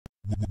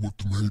what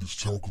the haters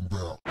talking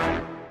about.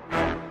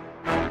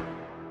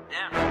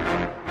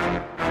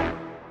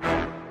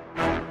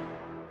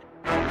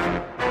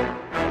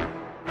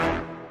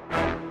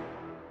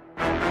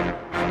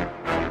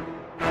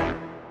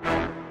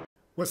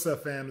 What's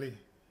up, family?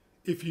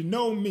 If you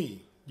know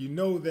me, you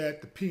know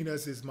that the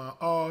Peanuts is my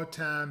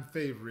all-time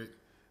favorite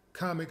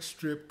comic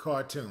strip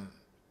cartoon.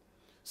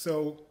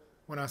 So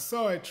when I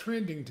saw it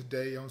trending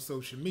today on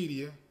social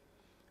media,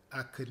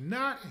 I could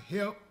not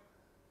help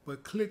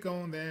but click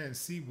on there and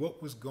see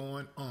what was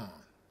going on.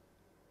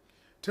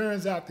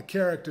 Turns out the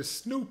character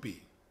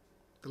Snoopy,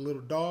 the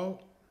little dog,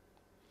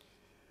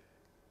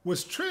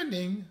 was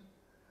trending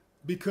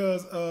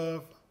because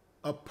of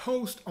a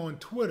post on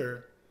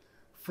Twitter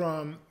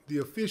from the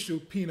official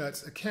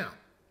Peanuts account.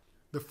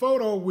 The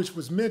photo, which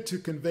was meant to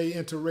convey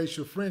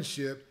interracial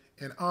friendship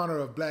in honor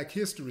of Black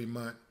History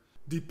Month,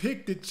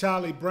 depicted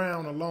Charlie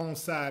Brown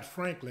alongside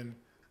Franklin,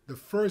 the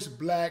first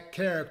black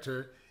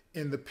character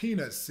in the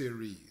Peanuts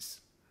series.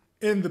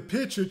 In the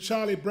picture,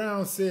 Charlie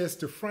Brown says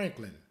to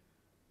Franklin,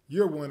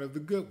 "You're one of the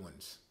good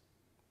ones."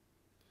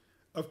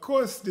 Of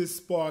course, this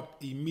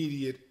sparked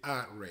immediate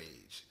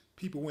outrage.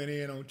 People went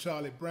in on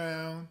Charlie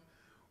Brown,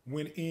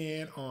 went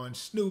in on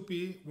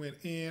Snoopy, went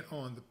in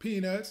on the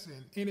Peanuts,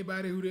 and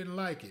anybody who didn't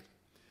like it.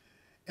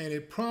 And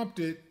it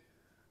prompted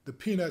the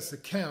Peanuts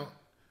account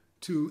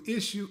to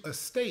issue a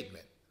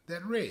statement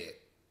that read,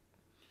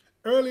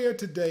 "Earlier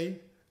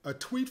today, a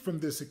tweet from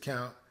this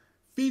account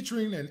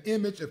featuring an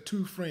image of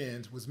two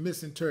friends was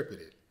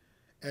misinterpreted.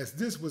 As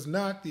this was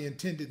not the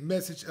intended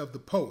message of the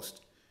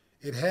post,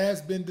 it has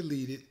been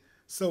deleted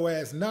so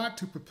as not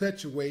to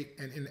perpetuate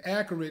an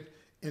inaccurate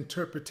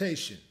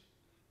interpretation.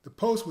 The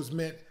post was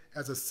meant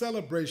as a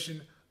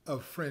celebration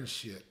of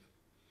friendship."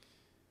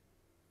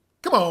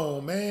 Come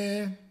on,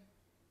 man.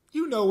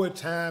 You know what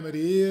time it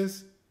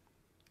is.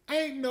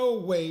 Ain't no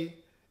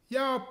way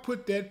y'all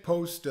put that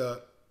post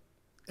up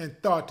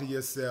and thought to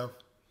yourself,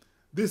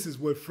 this is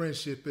what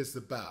friendship is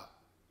about.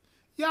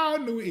 Y'all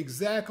knew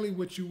exactly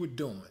what you were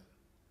doing.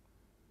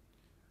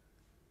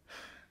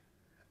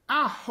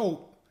 I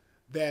hope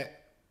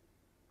that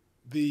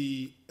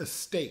the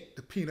estate,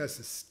 the Peanuts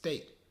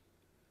estate,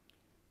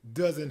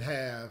 doesn't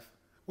have,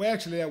 well,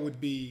 actually that would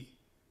be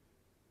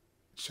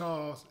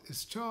Charles.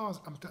 It's Charles,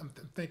 I'm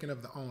thinking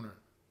of the owner,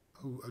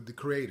 the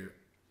creator.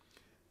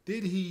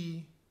 Did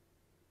he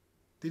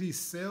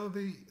sell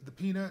the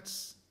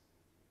Peanuts?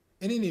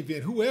 In any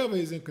event, whoever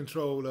is in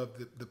control of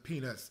the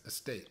Peanuts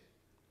estate,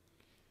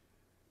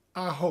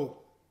 I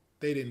hope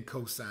they didn't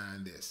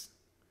co-sign this.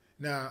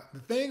 Now, the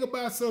thing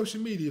about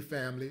social media,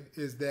 family,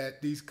 is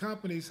that these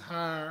companies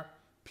hire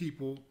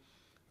people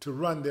to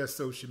run their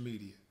social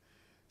media.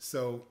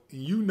 So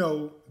you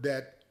know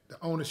that the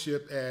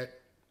ownership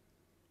at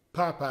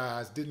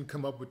Popeyes didn't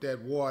come up with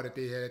that war that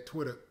they had,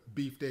 Twitter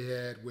beef they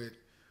had with,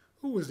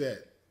 who was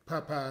that?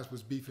 Popeyes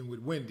was beefing with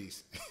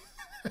Wendy's.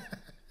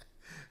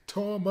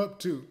 Tore them up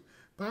too.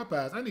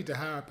 Popeyes, I need to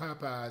hire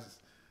Popeyes,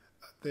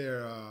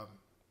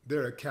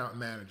 their account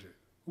manager.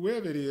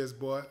 Whoever it is,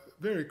 boy,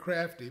 very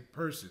crafty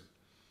person.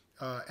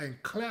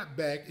 And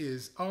clapback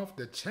is off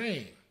the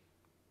chain.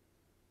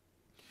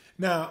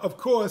 Now, of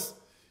course,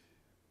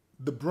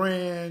 the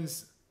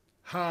brands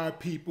hire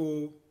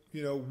people,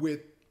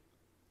 with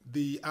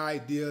the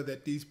idea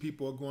that these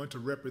people are going to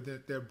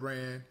represent their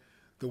brand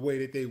the way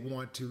that they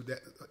want to,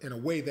 that in a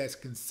way that's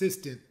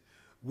consistent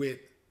with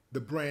the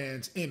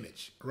brand's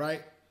image,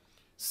 right?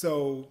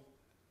 So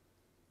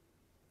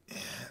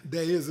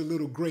there is a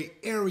little gray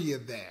area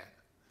there.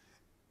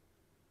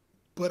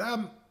 But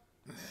I'm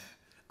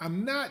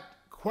not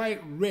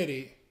quite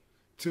ready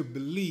to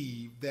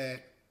believe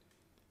that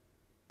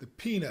the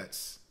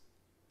Peanuts,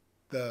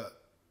 the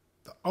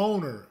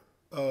owner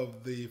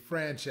of the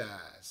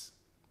franchise,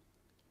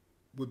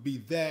 would be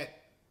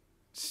that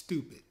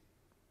stupid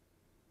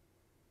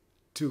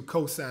to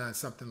co-sign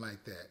something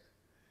like that.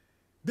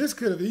 This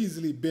could have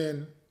easily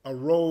been a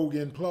rogue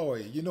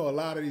employee. You know, a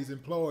lot of these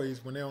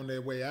employees, when they're on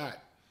their way out,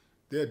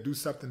 they'll do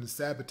something to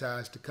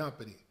sabotage the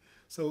company.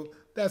 So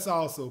that's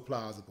also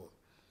plausible.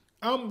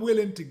 I'm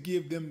willing to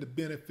give them the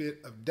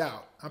benefit of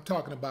doubt. I'm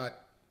talking about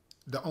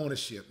the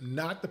ownership,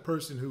 not the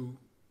person who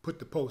put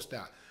the post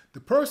out.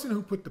 The person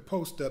who put the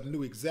post up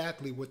knew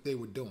exactly what they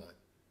were doing.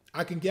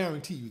 I can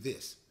guarantee you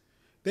this.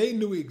 They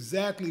knew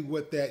exactly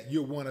what that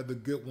 "you're one of the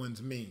good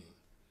ones" mean.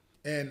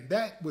 And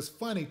that was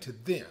funny to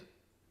them.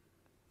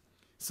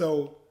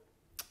 So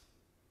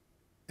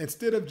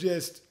instead of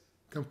just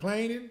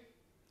complaining,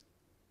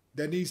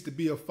 there needs to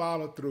be a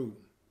follow-through,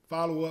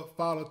 follow-up,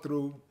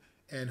 follow-through,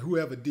 and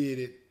whoever did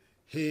it,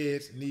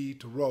 heads need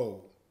to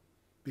roll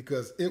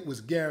because it was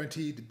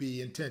guaranteed to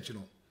be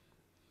intentional.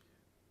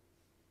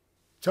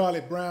 Charlie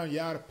Brown,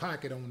 you're out of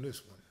pocket on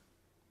this one.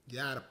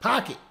 You're out of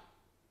pocket.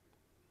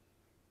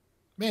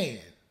 Man,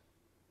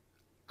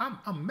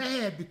 I'm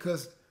mad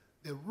because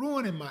they're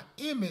ruining my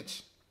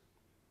image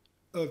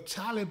of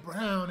Charlie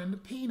Brown and the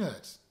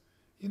Peanuts.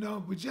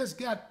 We just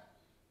got,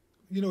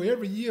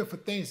 every year for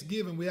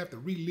Thanksgiving, we have to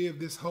relive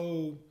this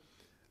whole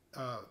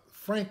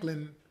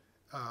Franklin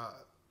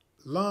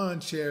lawn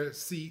chair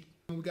seat.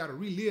 We got to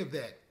relive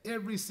that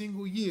every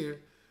single year,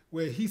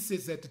 where he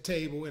sits at the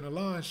table in a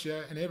lawn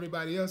chair and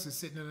everybody else is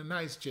sitting in a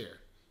nice chair.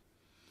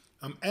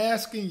 I'm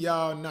asking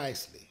y'all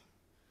nicely,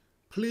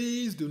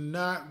 please do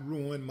not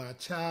ruin my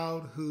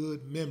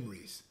childhood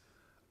memories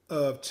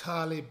of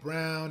Charlie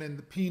Brown and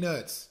the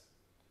Peanuts.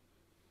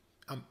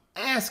 I'm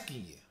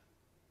asking you.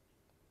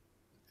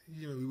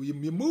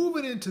 You're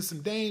moving into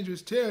some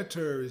dangerous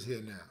territories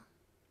here now.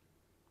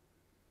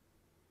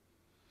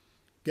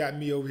 Got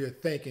me over here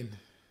thinking,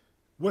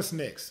 what's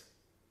next?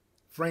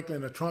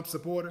 Franklin a Trump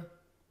supporter?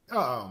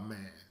 Oh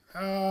man,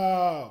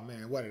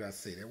 why did I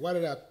say that? Why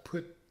did I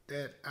put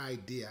that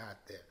idea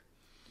out there?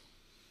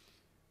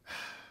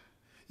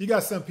 You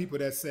got some people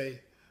that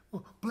say,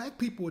 well, black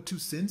people are too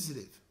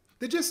sensitive.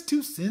 They're just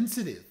too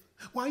sensitive.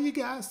 Why are you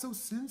guys so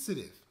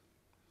sensitive?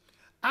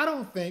 I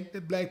don't think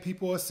that black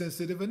people are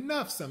sensitive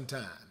enough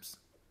sometimes.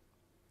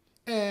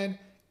 And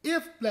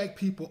if black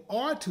people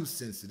are too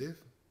sensitive,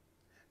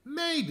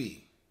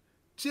 maybe,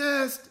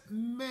 just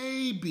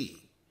maybe,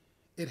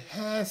 it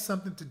has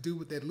something to do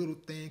with that little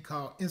thing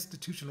called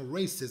institutional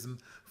racism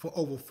for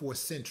over 4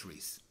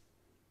 centuries.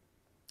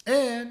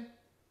 And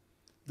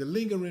the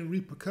lingering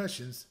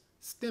repercussions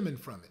stemming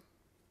from it.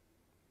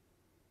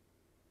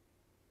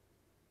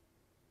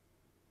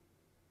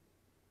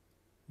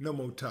 No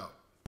more talk.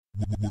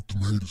 What the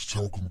haters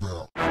talking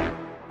about?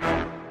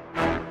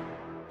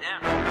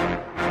 Yeah.